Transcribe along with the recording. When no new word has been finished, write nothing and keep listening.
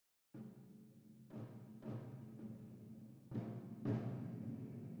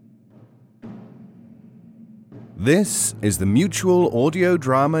This is the Mutual Audio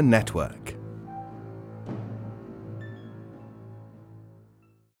Drama Network.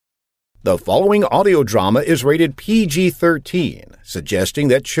 The following audio drama is rated PG-13, suggesting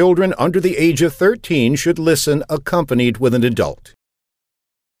that children under the age of 13 should listen accompanied with an adult.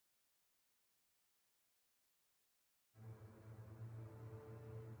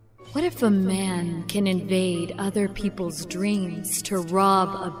 What if a man can invade other people's dreams to rob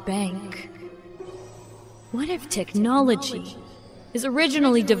a bank? What if technology is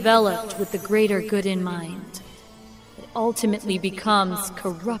originally developed with the greater good in mind, but ultimately becomes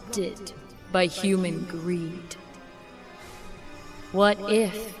corrupted by human greed? What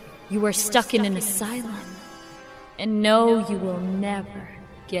if you are stuck in an asylum and know you will never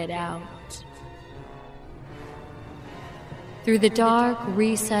get out? Through the dark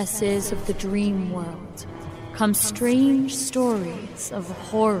recesses of the dream world come strange stories of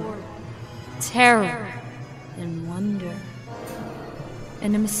horror, terror, and wonder,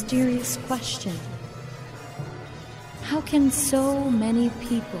 and a mysterious question. How can so many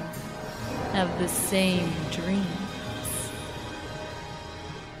people have the same dreams?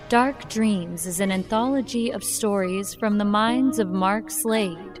 Dark Dreams is an anthology of stories from the minds of Mark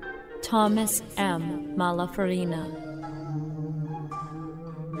Slade, Thomas M. Malafarina,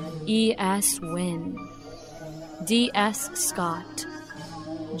 E.S. Wynn, D.S. Scott,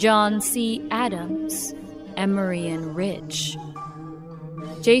 John C. Adams, Emery Rich,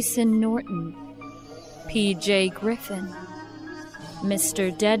 Jason Norton, P.J. Griffin,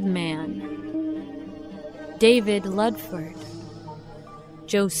 Mr. Deadman, David Ludford,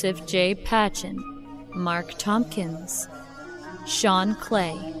 Joseph J. Patchen, Mark Tompkins, Sean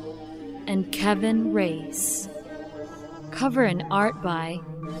Clay, and Kevin Race. Cover and art by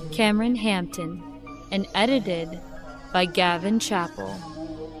Cameron Hampton and edited by Gavin Chappell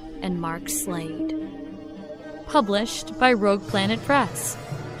and Mark Slade. Published by Rogue Planet Press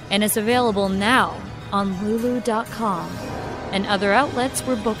and is available now on Lulu.com and other outlets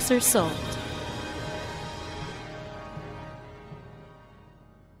where books are sold.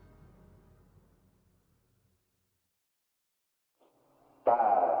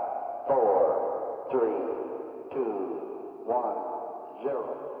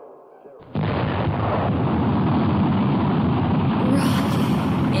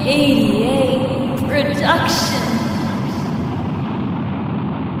 Rocket 88 Production.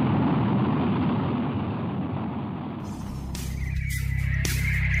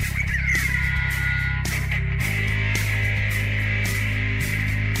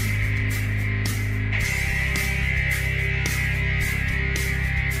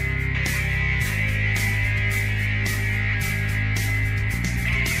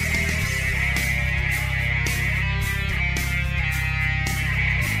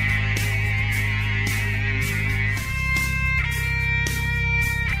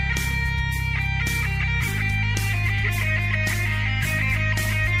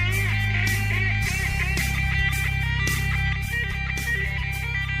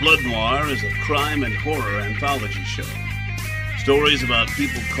 Blood Noir is a crime and horror anthology show. Stories about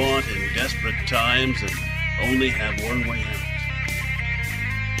people caught in desperate times and only have one way out.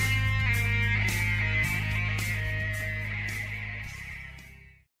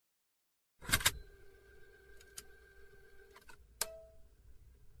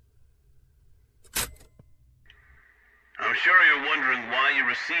 I'm sure you're wondering why you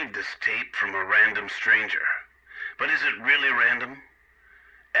received this tape from a random stranger. But is it really random?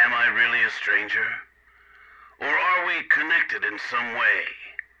 Am I really a stranger? Or are we connected in some way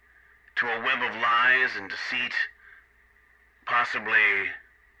to a web of lies and deceit, possibly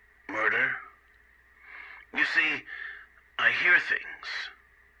murder? You see, I hear things,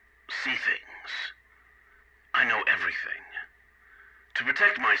 see things. I know everything. To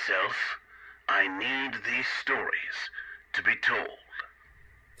protect myself, I need these stories to be told.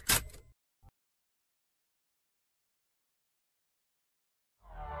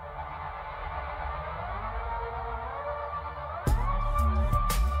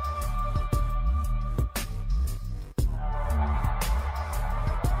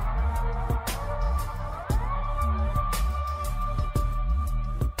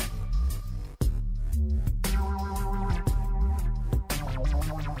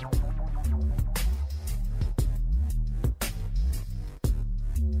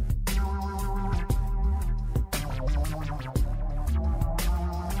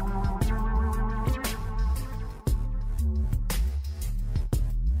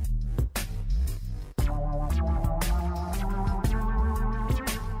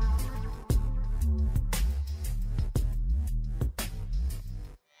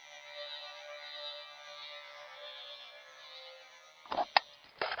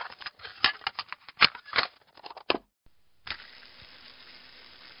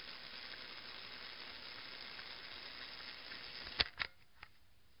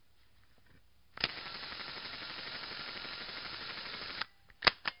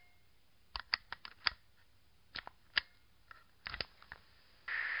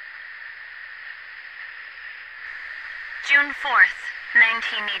 June 4th,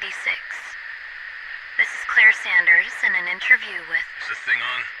 1986. This is Claire Sanders in an interview with... Is this thing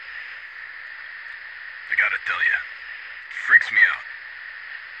on? I gotta tell you, it freaks me out.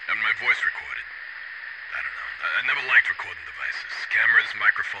 Having my voice recorded. I don't know. I never liked recording devices. Cameras,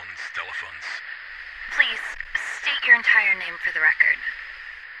 microphones, telephones. Please, state your entire name for the record.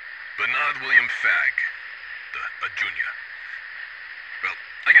 Bernard William Fagg. A junior. Well,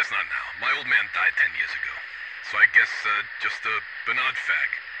 I guess not now. My old man died 10 years ago. So I guess, just Bernard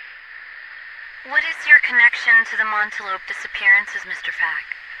Fagg. What is your connection to the Montelope disappearances, Mr. Fagg?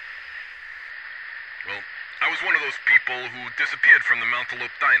 Well, I was one of those people who disappeared from the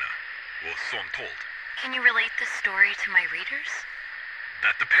Montelope Diner. Or so I'm told. Can you relate this story to my readers?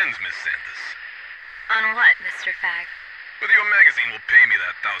 That depends, Miss Sanders. On what, Mr. Fagg? Whether your magazine will pay me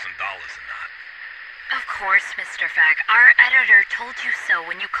that $1,000 or not. Of course, Mr. Fagg. Our editor told you so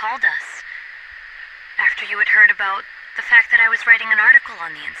when you called us. After you had heard about the fact that I was writing an article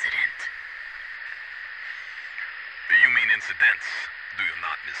on the incident. You mean incidents, do you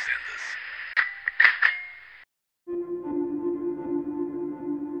not, Miss Sanders?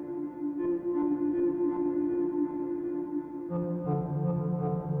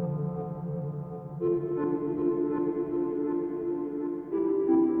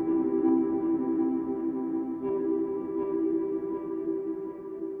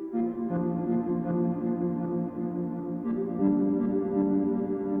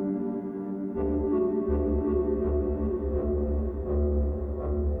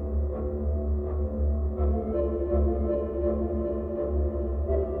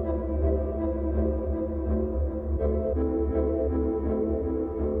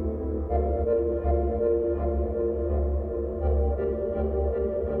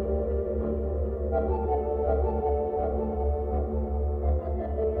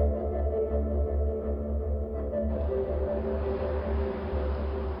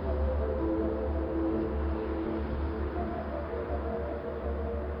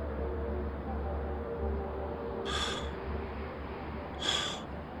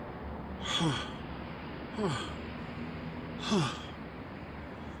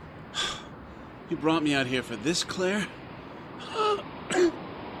 You brought me out here for this, Claire?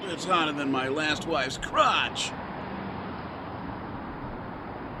 It's hotter than my last wife's crotch.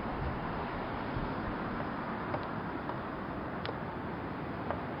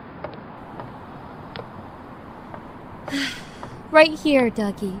 Right here,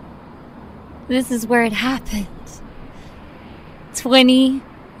 Dougie. This is where it happened. 20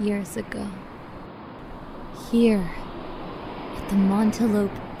 years ago. Here, at the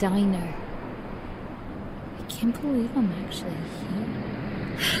Montelope Diner. I can't believe I'm actually here.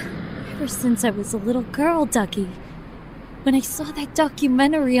 Ever since I was a little girl, Dougie. When I saw that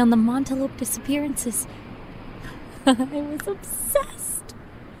documentary on the Montelope disappearances, I was obsessed.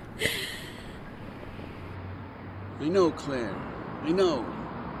 I know, Claire. I know.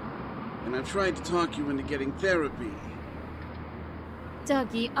 And I've tried to talk you into getting therapy.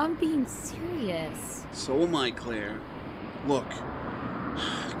 Dougie, I'm being serious. So am I, Claire. Look,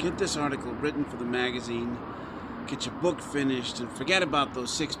 get this article written for the magazine, get your book finished, and forget about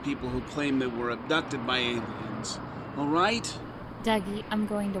those 6 people who claim they were abducted by aliens. All right? Dougie, I'm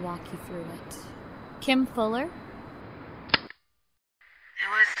going to walk you through it. Kim Fuller? It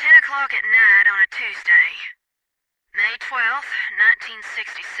was 10 o'clock at night on a Tuesday, May 12th,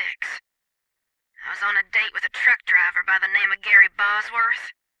 1966. I was on a date with a truck driver by the name of Gary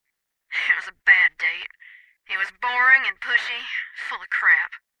Bosworth. It was a bad date. He was boring and pushy, full of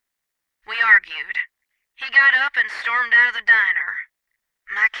crap. We argued. He got up and stormed out of the diner.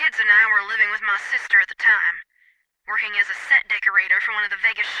 My kids and I were living with my sister at the time, working as a set decorator for one of the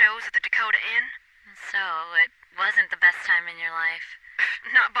Vegas shows at the Dakota Inn. So, it wasn't the best time in your life?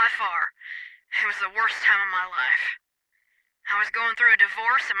 Not by far. It was the worst time of my life. I was going through a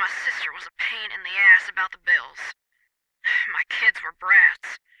divorce and my sister was a pain in the ass about the bills. My kids were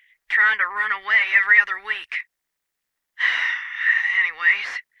brats, trying to run away every other week.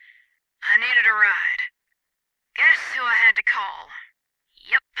 Anyways, I needed a ride. Guess who I had to call?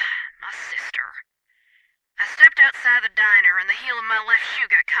 Yep, my sister. I stepped outside the diner and the heel of my left shoe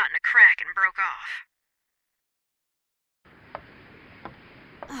got caught in a crack and broke off.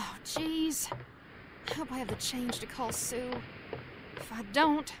 Oh, jeez. I hope I have the change to call Sue. If I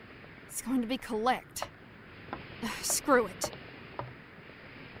don't, it's going to be collect. Screw it.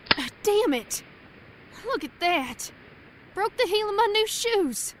 Damn it! Look at that! Broke the heel of my new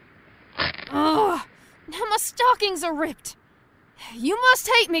shoes. Ugh! Now my stockings are ripped. You must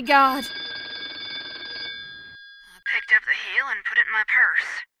hate me, God. I picked up the heel and put it in my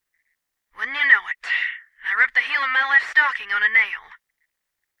purse. Wouldn't you know it, I ripped the heel of my left stocking on a nail.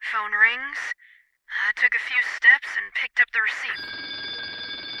 Phone rings. I took a few steps and picked up the receipt.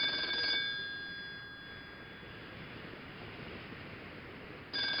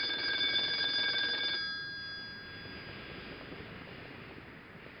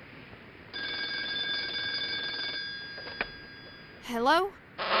 Hello?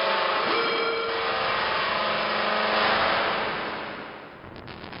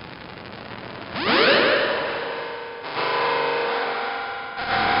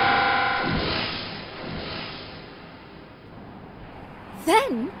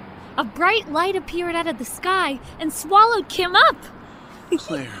 Then, a bright light appeared out of the sky and swallowed Kim up.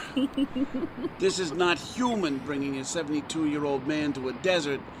 Claire, this is not human bringing a 72-year-old man to a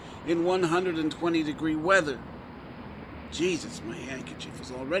desert in 120-degree weather. Jesus, my handkerchief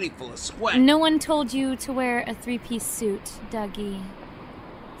is already full of sweat. No one told you to wear a three-piece suit, Dougie.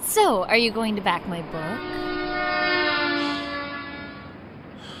 So, are you going to back my book?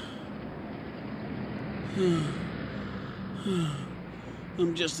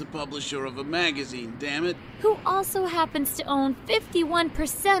 I'm just the publisher of a magazine, damn it. Who also happens to own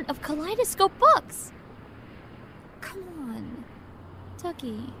 51% of Kaleidoscope Books. Come on,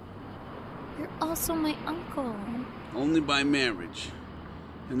 Dougie. You're also my uncle. Only by marriage.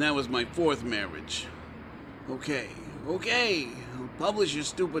 And that was my 4th marriage. Okay. I'll publish your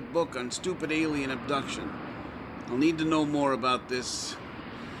stupid book on stupid alien abduction. I'll need to know more about this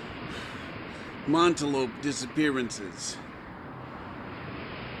Montelope disappearances.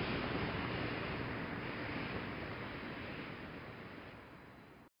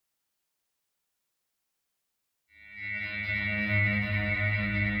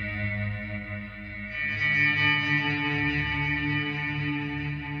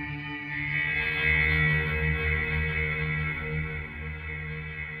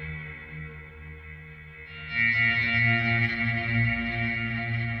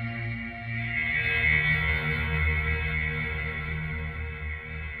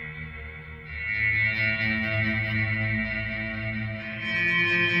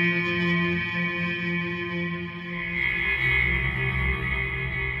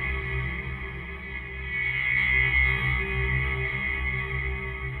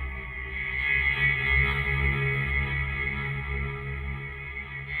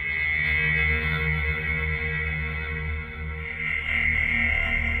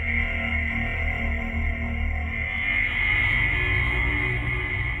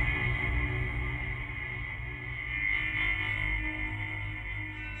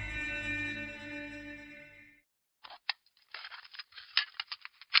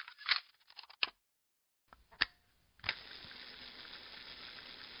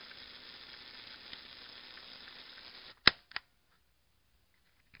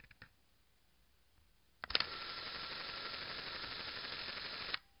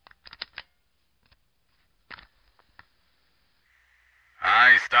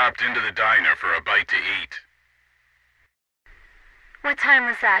 I stopped into the diner for a bite to eat. What time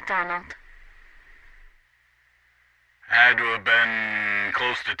was that, Donald? Had to have been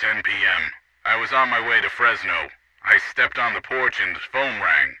close to 10 p.m. I was on my way to Fresno. I stepped on the porch and the phone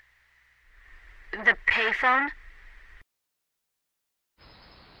rang. The payphone?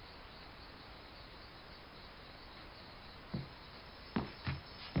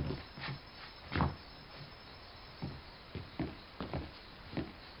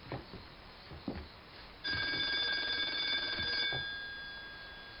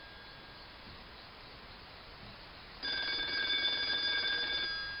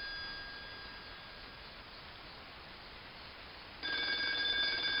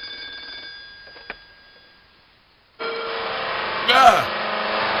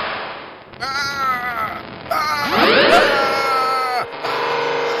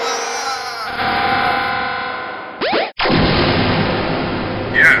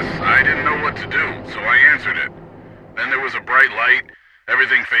 Yes, I didn't know what to do, so I answered it. Then there was a bright light,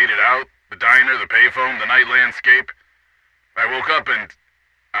 everything faded out, the diner, the payphone, the night landscape. I woke up and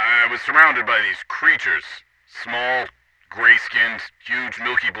I was surrounded by these creatures. Small, gray-skinned, huge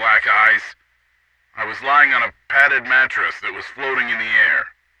milky black eyes. I was lying on a padded mattress that was floating in the air,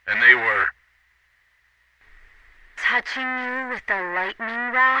 and they were... touching you with a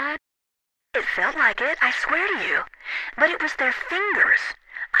lightning rod? It felt like it, I swear to you. But it was their fingers.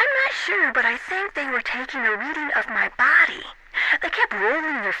 I'm not sure, but I think they were taking a reading of my body. They kept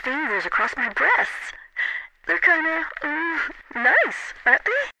rolling their fingers across my breasts. They're kinda, nice, aren't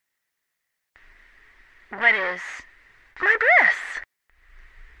they? What is? My breasts.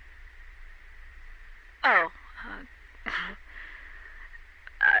 Oh,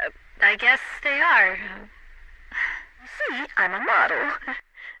 I guess they are. See, I'm a model.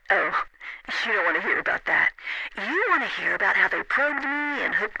 Oh, you don't want to hear about that. You want to hear about how they probed me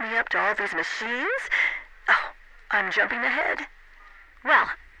and hooked me up to all these machines? Oh, I'm jumping ahead. Well,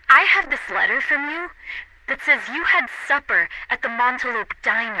 I have this letter from you that says you had supper at the Monteloup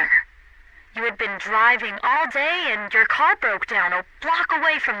Diner. You had been driving all day and your car broke down a block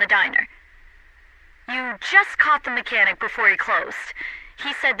away from the diner. You just caught the mechanic before he closed.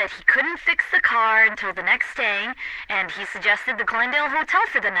 He said that he couldn't fix the car until the next day, and he suggested the Glendale Hotel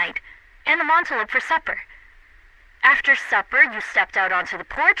for the night, and the Monteloup for supper. After supper, you stepped out onto the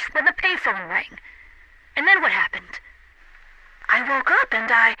porch when the payphone rang. And then what happened? I woke up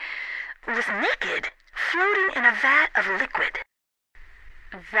and I was naked, floating in a vat of liquid.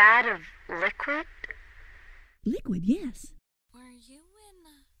 Vat of liquid? Liquid, yes. Were you in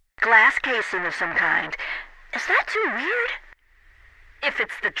Glass casing of some kind. Is that too weird? If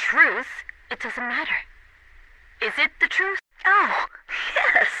it's the truth, it doesn't matter. Is it the truth? Oh,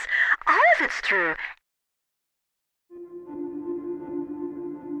 yes. All of it's true.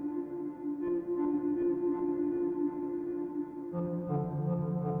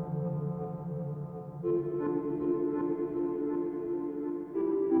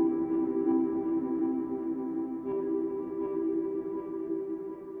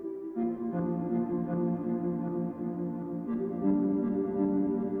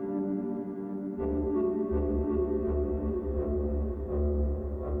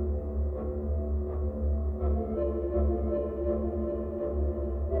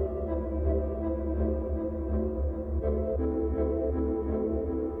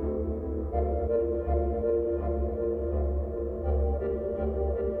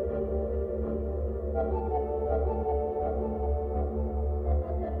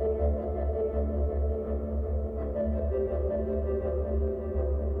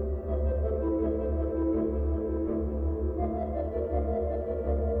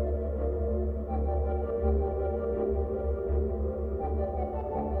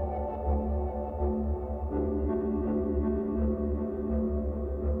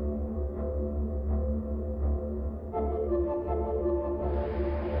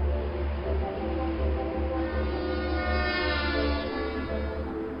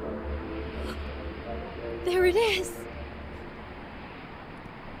 There it is.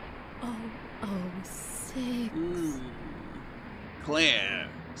 006. Claire,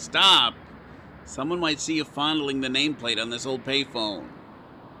 stop. Someone might see you fondling the nameplate on this old payphone.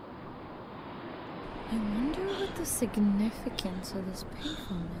 I wonder what the significance of this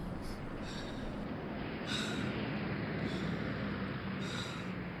payphone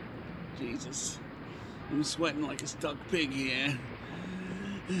is. Jesus. I'm sweating like a stuck pig here.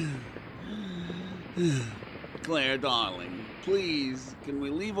 Claire, darling, please, can we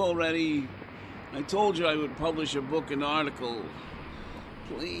leave already? I told you I would publish a book and article.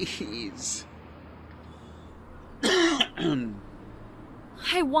 Please. I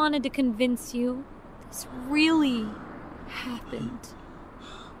wanted to convince you this really happened,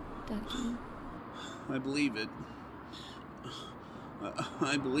 Dougie. I believe it.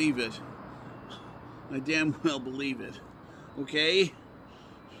 I believe it. I damn well believe it. Okay?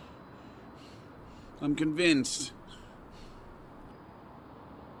 I'm convinced.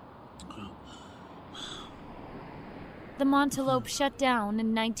 The Monteloup shut down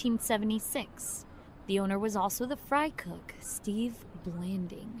in 1976. The owner was also the fry cook, Steve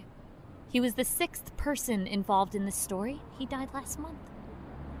Blanding. He was the 6th person involved in this story. He died last month.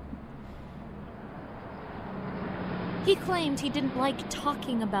 He claimed he didn't like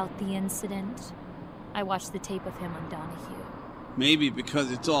talking about the incident. I watched the tape of him on Donahue. Maybe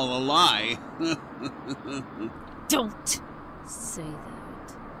because it's all a lie. Don't say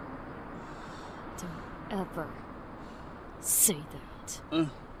that. Don't ever say that.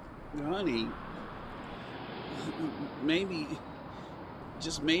 Honey, maybe,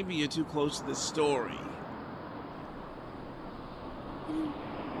 just maybe you're too close to this story.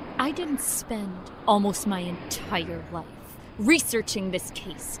 I didn't spend almost my entire life researching this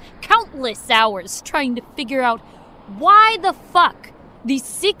case. Countless hours trying to figure out why the fuck these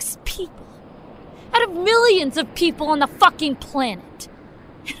 6 people, out of millions of people on the fucking planet,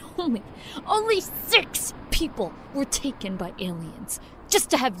 and only 6 people were taken by aliens, just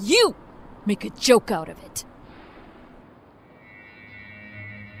to have you make a joke out of it.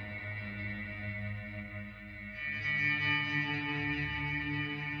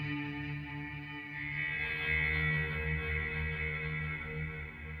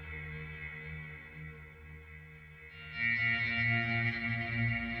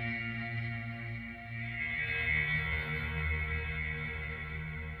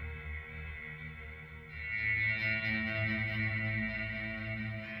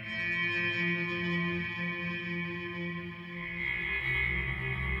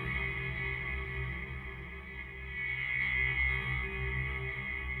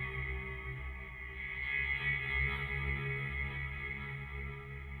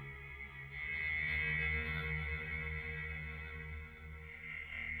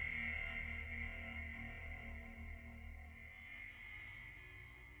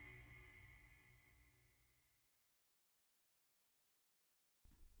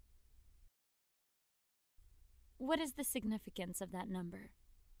 What is the significance of that number?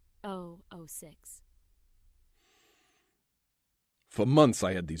 006. For months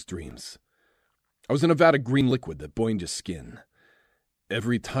I had these dreams. I was in a vat of green liquid that burned your skin.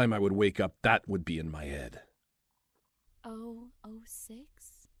 Every time I would wake up, that would be in my head.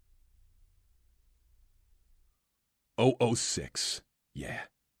 006? 006, yeah.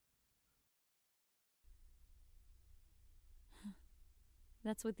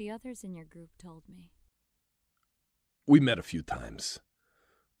 That's what the others in your group told me. We met a few times.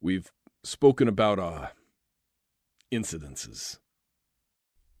 We've spoken about our incidences.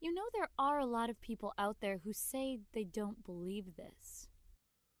 You know, there are a lot of people out there who say they don't believe this.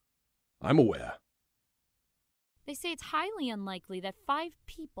 I'm aware. They say it's highly unlikely that 5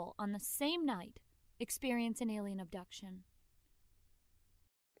 people on the same night experience an alien abduction.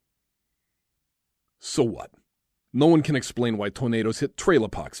 So what? No one can explain why tornadoes hit trailer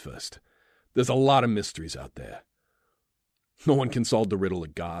parks first. There's a lot of mysteries out there. No one can solve the riddle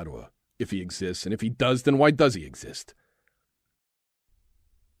of God, or if he exists, and if he does, then why does he exist?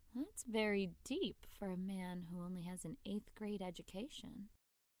 That's very deep for a man who only has an 8th grade education.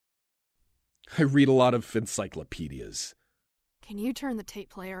 I read a lot of encyclopedias. Can you turn the tape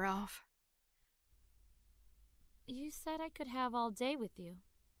player off? You said I could have all day with you.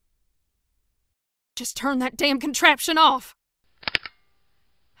 Just turn that damn contraption off!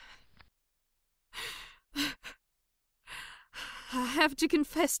 I have to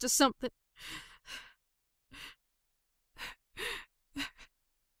confess to something. I'm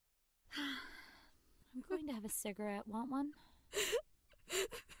going to have a cigarette. Want one?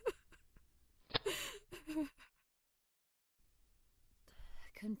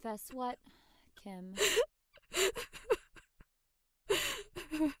 Confess what, Kim?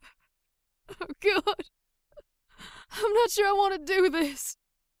 Oh, God. I'm not sure I want to do this.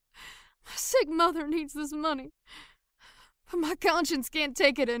 My sick mother needs this money, but my conscience can't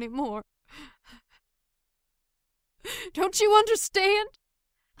take it anymore. Don't you understand?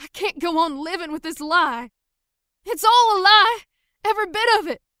 I can't go on living with this lie. It's all a lie, every bit of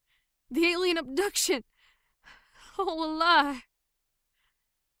it. The alien abduction, all a lie.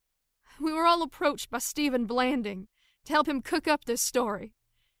 We were all approached by Stephen Blanding to help him cook up this story.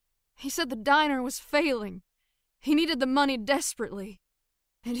 He said the diner was failing. He needed the money desperately.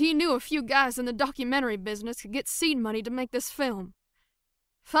 And he knew a few guys in the documentary business could get seed money to make this film.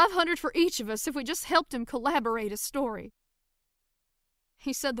 $500 for each of us if we just helped him collaborate a story.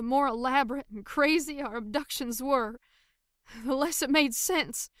 He said the more elaborate and crazy our abductions were, the less it made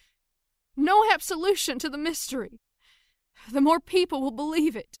sense. No absolution to the mystery. The more people will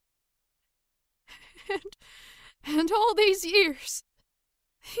believe it. And all these years,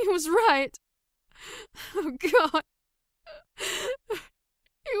 he was right. Oh, God.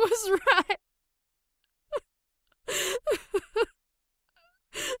 He was right.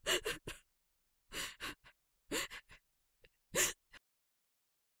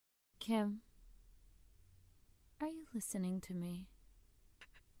 Kim, are you listening to me?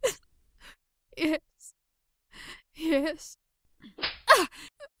 Yes. Yes.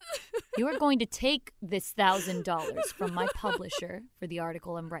 You are going to take this $1,000 from my publisher for the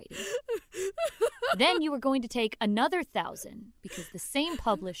article I'm writing. Then you are going to take another $1,000 because the same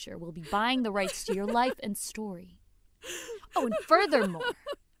publisher will be buying the rights to your life and story. Oh, and furthermore,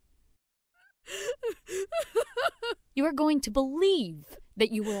 you are going to believe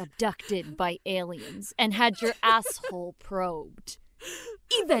that you were abducted by aliens and had your asshole probed,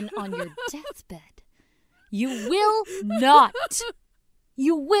 even on your deathbed. You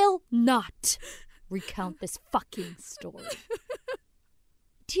will not recount this fucking story.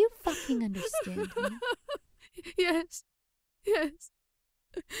 Do you fucking understand me? Yes. Yes.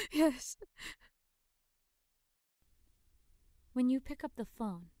 Yes. When you pick up the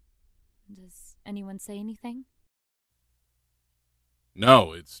phone, does anyone say anything?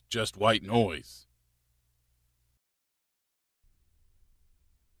 No, it's just white noise.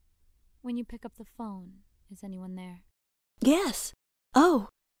 When you pick up the phone, is anyone there? Yes. Oh,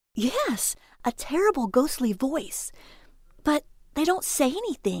 yes. A terrible ghostly voice. But they don't say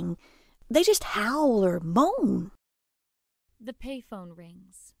anything. They just howl or moan. The payphone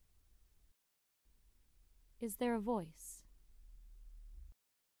rings. Is there a voice?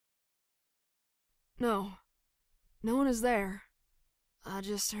 No. No one is there. I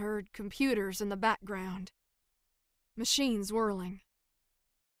just heard computers in the background. Machines whirling.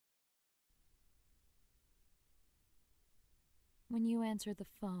 When you answer the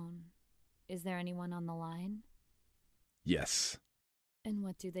phone, is there anyone on the line? Yes. And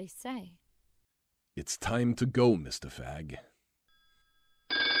what do they say? It's time to go, Mr. Fag.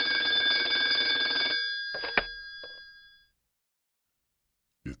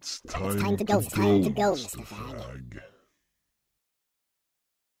 It's time to go, Mr. Fag.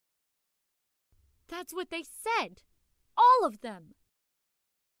 That's what they said. All of them.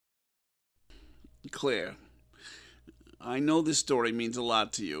 Claire, I know this story means a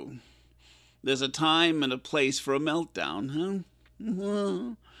lot to you. There's a time and a place for a meltdown, huh?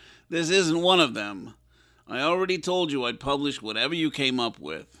 Well, this isn't one of them. I already told you I'd publish whatever you came up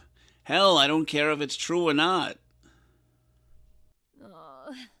with. Hell, I don't care if it's true or not.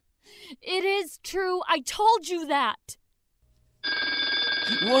 It is true. I told you that.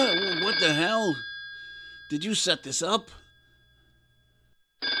 What the hell? Did you set this up?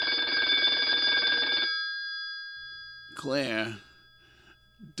 Claire,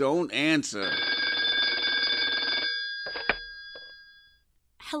 don't answer.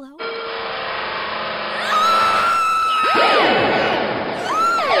 Hello?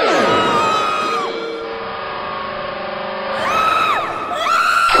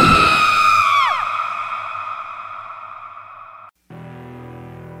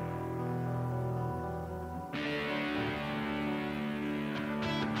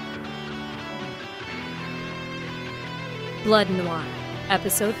 Blood Noir,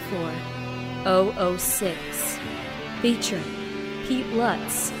 Episode 4, 006, featuring Pete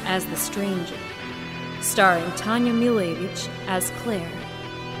Lutz as the Stranger, starring Tanya Milevich as Claire,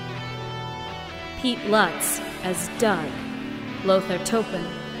 Pete Lutz as Doug, Lothar Topin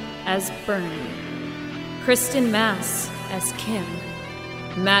as Bernie, Kristen Mass as Kim,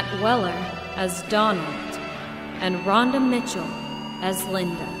 Matt Weller as Donald, and Rhonda Mitchell as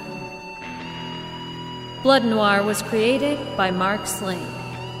Linda. Blood Noir was created by Mark Slane.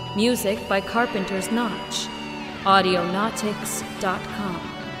 Music by Carpenter's Notch. Audionautics.com.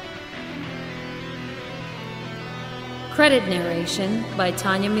 Credit narration by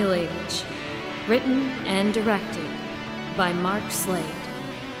Tanya Milevich. Written and directed by Mark Slade.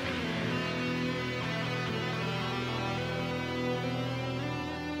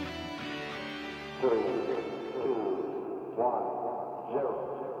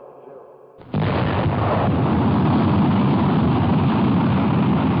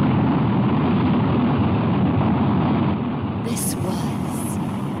 This was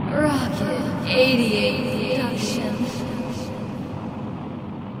Rocket 88 production.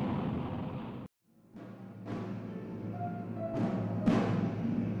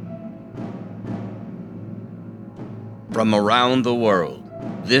 From around the world,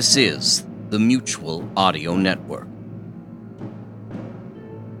 this is the Mutual Audio Network.